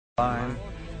Lion,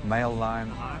 male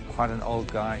lion, quite an old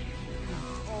guy.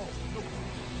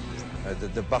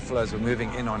 The buffaloes were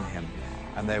moving in on him,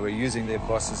 and they were using their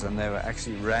bosses, and they were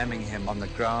actually ramming him on the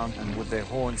ground and with their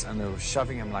horns, and they were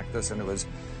shoving him like this, and it was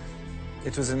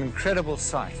an incredible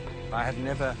sight. I had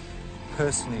never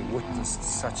personally witnessed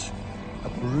such a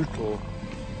brutal,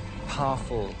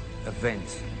 powerful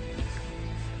event.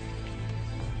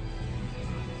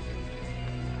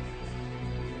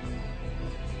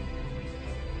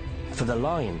 For the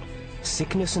lion,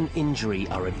 sickness and injury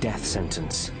are a death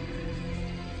sentence.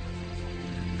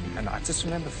 And I just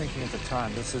remember thinking at the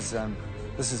time, this is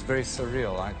very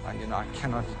surreal. I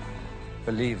cannot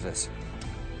believe this.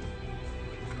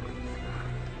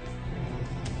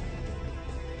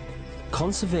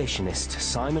 Conservationist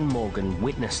Simon Morgan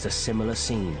witnessed a similar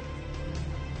scene.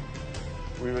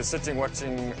 We were sitting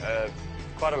watching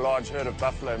quite a large herd of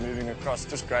buffalo moving across,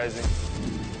 just grazing.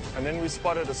 And then we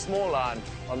spotted a small lion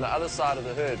on the other side of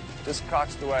the herd, just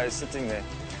crouched away, sitting there.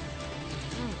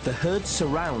 The herd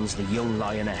surrounds the young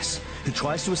lioness, who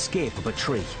tries to escape up a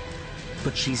tree.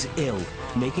 But she's ill,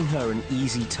 making her an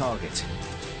easy target.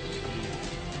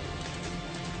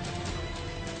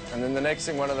 And then the next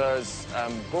thing, one of those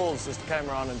bulls just came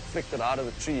around and flicked it out of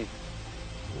the tree.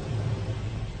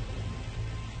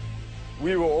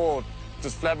 We were all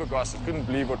just flabbergasted, couldn't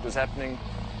believe what was happening.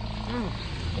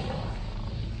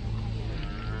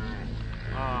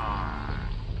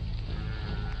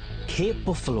 Cape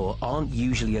buffalo aren't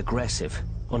usually aggressive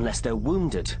unless they're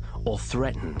wounded or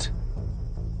threatened.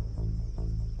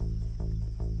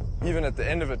 Even at the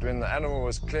end of it, when the animal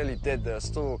was clearly dead, they were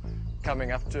still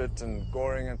coming up to it and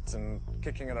goring it and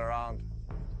kicking it around.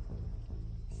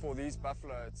 For these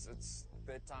buffalo, it's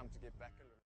their time to get back a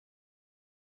little.